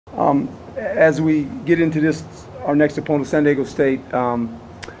As we get into this, our next opponent, San Diego State, a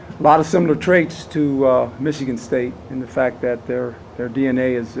lot of similar traits to Michigan State in the fact that their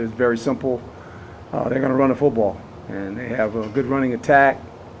DNA is very simple. They're going to run the football, and they have a good running attack,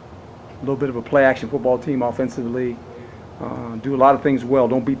 a little bit of a play-action football team offensively, do a lot of things well,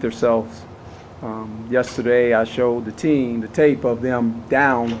 don't beat themselves. Yesterday I showed the team the tape of them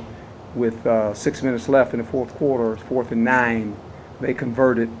down with 6 minutes left in the fourth quarter, 4th and 9. They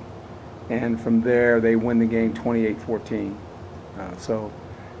converted, and from there they win the game 28-14. So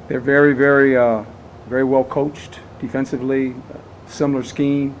they're very, very, very well coached defensively, similar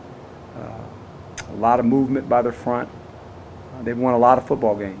scheme, a lot of movement by their front. They've won a lot of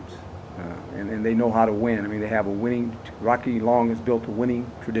football games, and they know how to win. I mean, they have a winning, Rocky Long has built a winning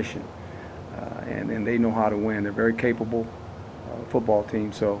tradition, and they know how to win. They're very capable football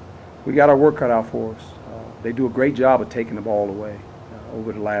team, so we got our work cut out for us. They do a great job of taking the ball away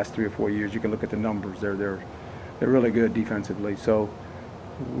over the last 3 or 4 years. You can look at the numbers. They're really good defensively. So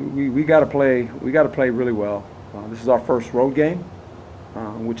we got to play. We got to play really well. This is our first road game,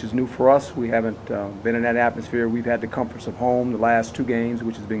 which is new for us. We haven't been in that atmosphere. We've had the comforts of home the last 2 games,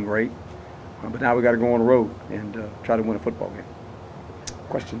 which has been great. But now we got to go on the road and try to win a football game.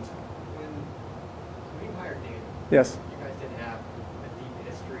 Questions? When you hired Danny, yes. You guys didn't have a deep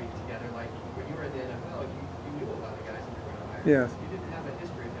history together. Like when you were in the NFL, you knew a lot of guys that you were going to hire. Yes. You didn't have a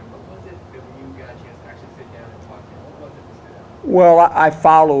history of him. What was it that when you got a chance to actually sit down and talk to him? What was it that stood out? Well, I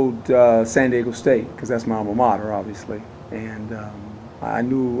followed San Diego State because that's my alma mater, obviously, and I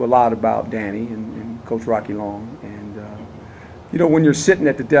knew a lot about Danny and Coach Rocky Long. And you know, when you're sitting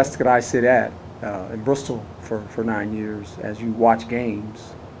at the desk that I sit at in Bristol for 9 years, as you watch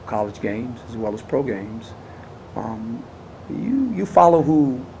games, college games as well as pro games, you follow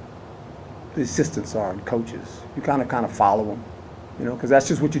who the assistants are and coaches. You kind of follow them, you know, because that's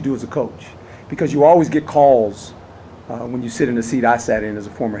just what you do as a coach. Because you always get calls when you sit in the seat I sat in as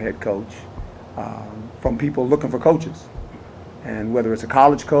a former head coach from people looking for coaches. And whether it's a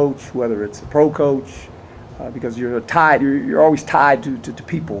college coach, whether it's a pro coach, because you're always tied to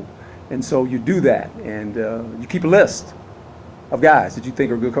people. And so you do that, and you keep a list of guys that you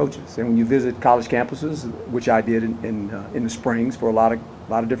think are good coaches. And when you visit college campuses, which I did in the Springs for a lot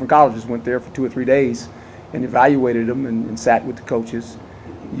of different colleges, went there for 2 or 3 days and evaluated them and sat with the coaches.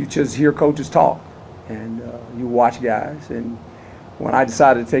 You just hear coaches talk, and you watch guys. And when I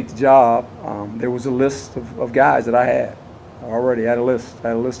decided to take the job, there was a list of guys that I had. I already had a list. I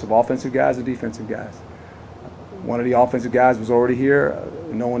had a list of offensive guys and defensive guys. One of the offensive guys was already here,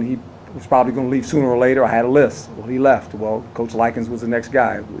 knowing he was probably going to leave sooner or later. I had a list. Well, he left. Well, Coach Likens was the next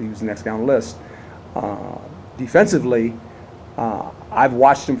guy. He was the next guy on the list. Defensively, I've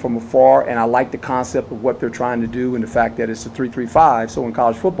watched them from afar, and I like the concept of what they're trying to do and the fact that it's a 3-3-5. So in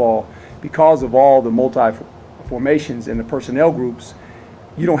college football, because of all the multi-formations and the personnel groups,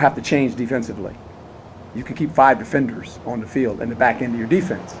 you don't have to change defensively. You can keep 5 defenders on the field in the back end of your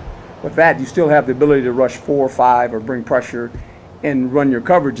defense. With that, you still have the ability to rush 4 or 5 or bring pressure and run your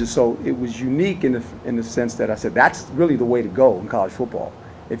coverages. So it was unique in the sense that I said that's really the way to go in college football.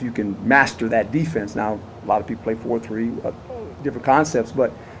 If you can master that defense. Now, a lot of people play 4-3, different concepts,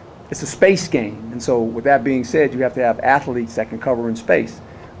 but it's a space game. And so with that being said, you have to have athletes that can cover in space.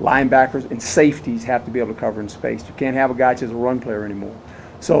 Linebackers and safeties have to be able to cover in space. You can't have a guy just a run player anymore.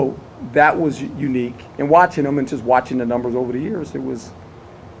 So that was unique. And watching him and just watching the numbers over the years,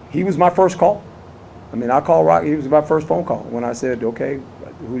 he was my first call. I mean, I called Rocky. He was my first phone call when I said, "Okay,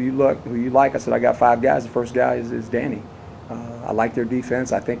 who you like?" I said, "I got 5 guys. The first guy is Danny. I like their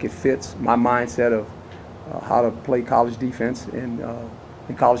defense. I think it fits my mindset of how to play college defense in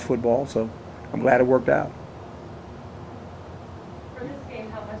college football. So I'm glad it worked out." For this game,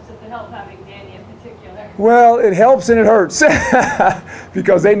 how much does it help having Danny in particular? Well, it helps and it hurts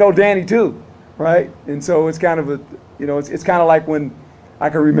because they know Danny too, right? And so it's kind of it's kind of like when I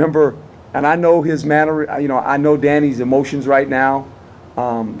can remember, and I know his manner, I know Danny's emotions right now.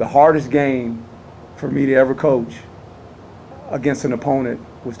 The hardest game for me to ever coach against an opponent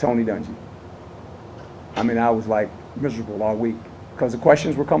was Tony Dungy. I mean, I was like miserable all week because the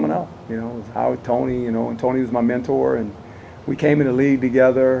questions were coming up. How Tony, and Tony was my mentor, and we came in the league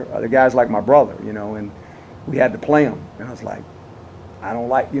together. The guy's like my brother, and we had to play him. And I was like, I don't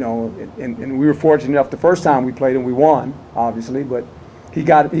like, and we were fortunate enough the first time we played him, we won, obviously, but he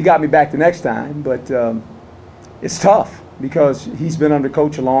got me back the next time. But it's tough because he's been under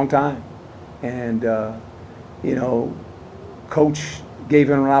coach a long time, and coach gave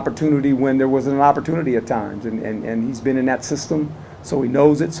him an opportunity when there wasn't an opportunity at times, and he's been in that system, so he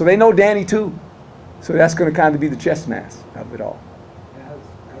knows it. So they know Danny too, so that's going to kind of be the chess match of it all. As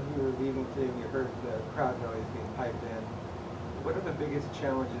you evening today, we heard the crowd noise being piped in. What are the biggest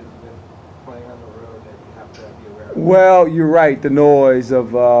challenges with playing on the road that you have to be aware of? Well, you're right. The noise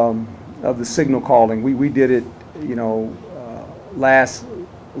of the signal calling. We did it, you know, last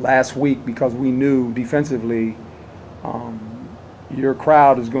week because we knew defensively your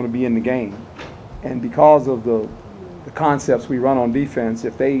crowd is going to be in the game, and because of the concepts we run on defense,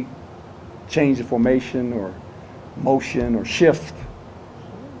 if they change the formation or motion or shift,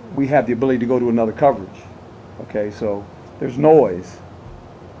 we have the ability to go to another coverage. Okay, so there's noise.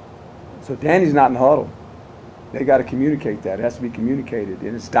 So Danny's not in the huddle. They got to communicate that. It has to be communicated,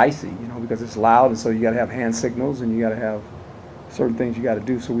 and it's dicey, you know, because it's loud, and so you got to have hand signals, and you got to have certain things you got to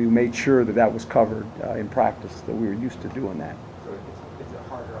do. So we made sure that that was covered in practice, that we were used to doing that. So it's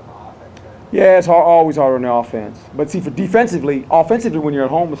harder on the offense then? Yeah, it's always harder on the offense. But see, for offensively, when you're at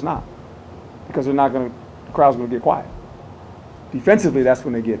home, it's not, because the crowd's going to get quiet. Defensively, that's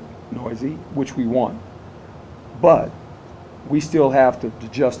when they get noisy, which we want. But we still have to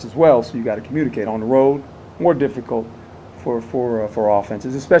adjust as well, so you got to communicate. On the road, more difficult for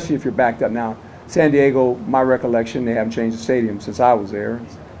offenses, especially if you're backed up. Now, San Diego, my recollection, they haven't changed the stadium since I was there.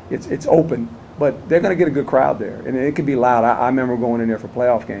 It's open, but they're going to get a good crowd there, and it can be loud. I remember going in there for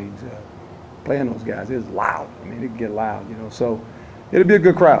playoff games, playing those guys. It was loud. I mean, it can get loud, you know. So it'll be a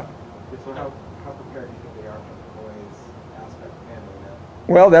good crowd. So how prepared do you think they are for the noise aspect of handling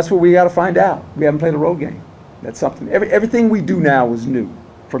that? Well, that's what we got to find out. We haven't played a road game. That's something. Everything we do now is new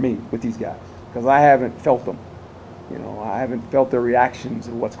for me with these guys, because I haven't felt them. You know, I haven't felt their reactions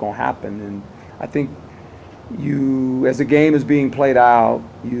of what's going to happen, and I think as the game is being played out,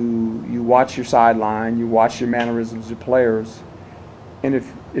 you watch your sideline, you watch your mannerisms, your players, and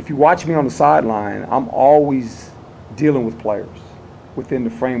if you watch me on the sideline, I'm always dealing with players within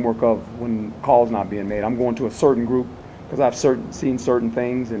the framework of when calls not being made. I'm going to a certain group because I've seen certain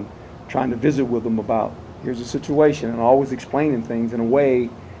things and trying to visit with them about here's the situation, and always explaining things in a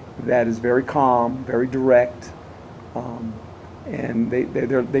way that is very calm, very direct, and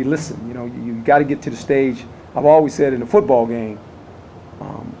they listen. You know, you got to get to the stage. I've always said in a football game,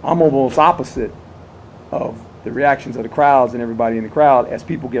 I'm almost opposite of the reactions of the crowds and everybody in the crowd. As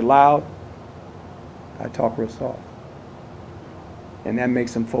people get loud, I talk real soft, and that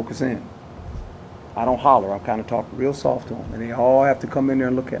makes them focus in. I don't holler. I kind of talk real soft to them, and they all have to come in there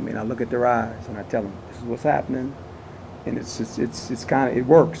and look at me. And I look at their eyes, and I tell them, "This is what's happening," and it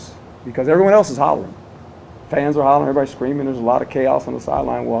works because everyone else is hollering. Fans are hollering, everybody's screaming. There's a lot of chaos on the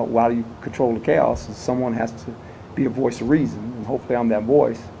sideline. Well, why do you control the chaos? Someone has to be a voice of reason, and hopefully I'm that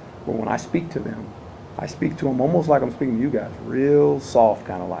voice. But when I speak to them, I speak to them almost like I'm speaking to you guys, real soft,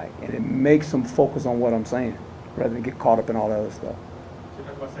 kind of like, and it makes them focus on what I'm saying rather than get caught up in all that other stuff. So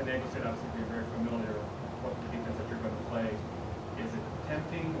talk about San Diego State, obviously you're very familiar with what the defense that you're going to play. Is it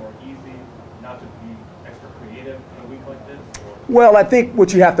tempting or easy not to be extra creative in a week like this? Or? Well, I think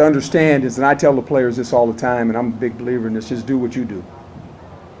what you have to understand is, and I tell the players this all the time, and I'm a big believer in this, just do what you do.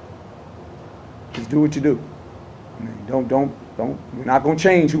 Just do what you do. I mean, we're not going to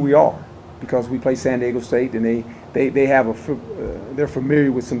change who we are because we play San Diego State, and they have they're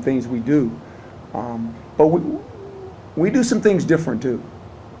familiar with some things we do. But we do some things different too.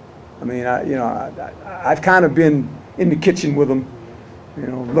 I mean, I've kind of been in the kitchen with them, you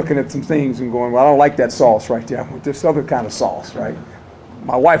know, looking at some things and going, well, I don't like that sauce right there. I want this other kind of sauce, right?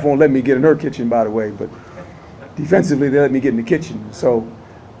 My wife won't let me get in her kitchen, by the way, but defensively they let me get in the kitchen. So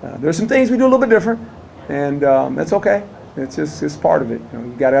there's some things we do a little bit different, and that's okay. It's part of it. You know,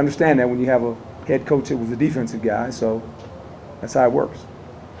 you got to understand that when you have a head coach that was a defensive guy, so that's how it works.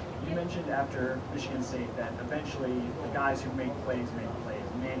 You mentioned after Michigan State that eventually the guys who make plays make plays.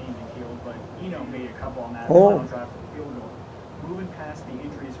 Manny and Nikhil, but Eno made a couple on that final drive for the field goal. Moving past the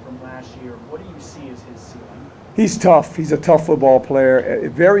injuries from last year, what do you see as his ceiling? He's tough. He's a tough football player, a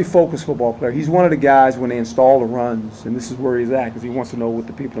very focused football player. He's one of the guys when they install the runs, and this is where he's at because he wants to know what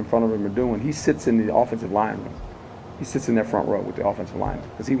the people in front of him are doing. He sits in the offensive line room. He sits in that front row with the offensive line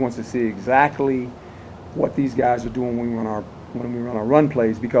because he wants to see exactly what these guys are doing when we run our run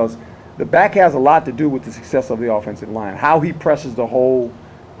plays, because the back has a lot to do with the success of the offensive line. How he presses the hole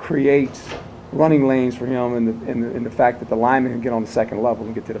creates running lanes for him, and the fact that the lineman can get on the second level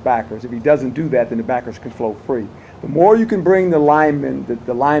and get to the backers. If he doesn't do that, then the backers can flow free. The more you can bring the linemen,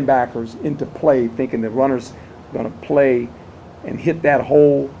 the linebackers into play, thinking the runner's going to play and hit that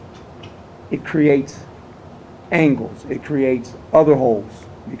hole, it creates angles. It creates other holes,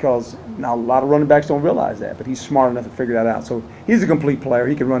 because now a lot of running backs don't realize that, but he's smart enough to figure that out. So he's a complete player.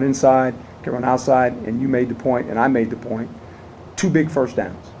 He can run inside, can run outside, and you made the point, and I made the point. 2 big first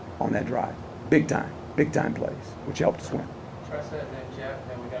downs on that drive. Big time plays, which helped us win. Trust that, and then Jeff,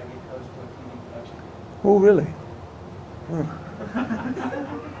 then we got to get coach to a TV production. Oh, really? Huh.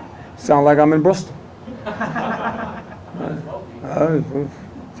 Sound like I'm in Bristol.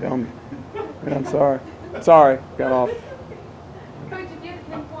 Tell me. Yeah, I'm sorry. Sorry, got off. Coach, if you had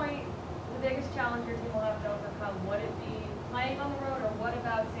to pinpoint the biggest challenge your team will have to overcome, would it be playing on the road, or what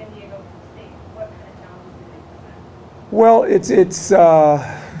about San Diego State? What kind of challenges do you think is that? Well, it's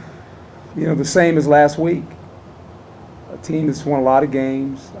you know, the same as last week. A team that's won a lot of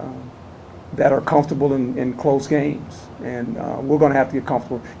games, that are comfortable in close games, and we're going to have to get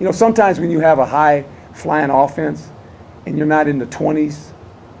comfortable. You know, sometimes when you have a high-flying offense and you're not in the 20s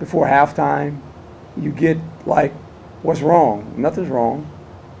before halftime, you get like, what's wrong? Nothing's wrong.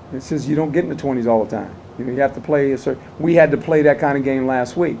 It's just you don't get in the 20s all the time. You know, you have to play a certain. We had to play that kind of game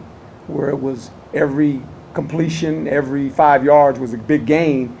last week, where it was every completion, every 5 yards was a big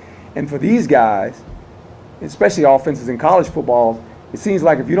gain, and for these guys, especially offenses in college football, it seems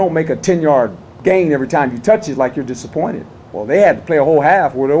like if you don't make a 10-yard gain every time you touch it, like you're disappointed. Well, they had to play a whole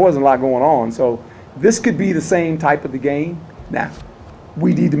half where there wasn't a lot going on. So this could be the same type of the game. Now,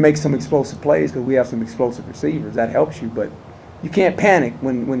 we need to make some explosive plays because we have some explosive receivers. That helps you, but you can't panic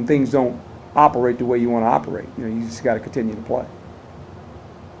when things don't operate the way you want to operate. You know, you just got to continue to play.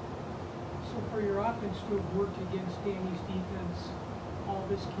 So for your offense to have worked against Danny's defense all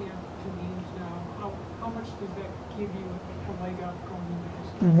this camp, 2 games now, how much does that give you a leg up going into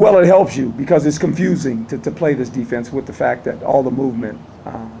this game? Well, it helps you because it's confusing to play this defense with the fact that all the movement.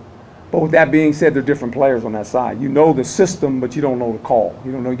 But with that being said, they're different players on that side. You know the system, but you don't know the call.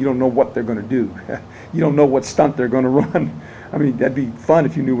 You don't know what they're going to do. You don't know what stunt they're going to run. I mean, that'd be fun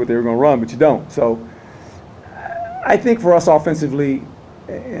if you knew what they were going to run, but you don't. So I think for us offensively,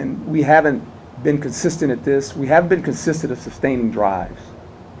 and we haven't been consistent at this, we haven't been consistent at sustaining drives.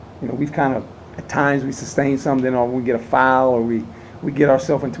 You know, we've kind of, at times we sustain something, or we get a foul, or we get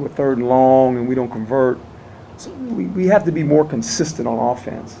ourselves into a 3rd and long and we don't convert. So we have to be more consistent on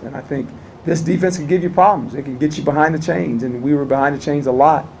offense, and I think this defense can give you problems. It can get you behind the chains, and we were behind the chains a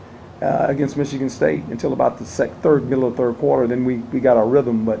lot against Michigan State until about the middle of the 3rd quarter. Then we got our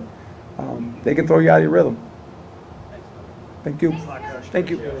rhythm, but they can throw you out of your rhythm. Thank you. Thank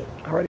you. All right.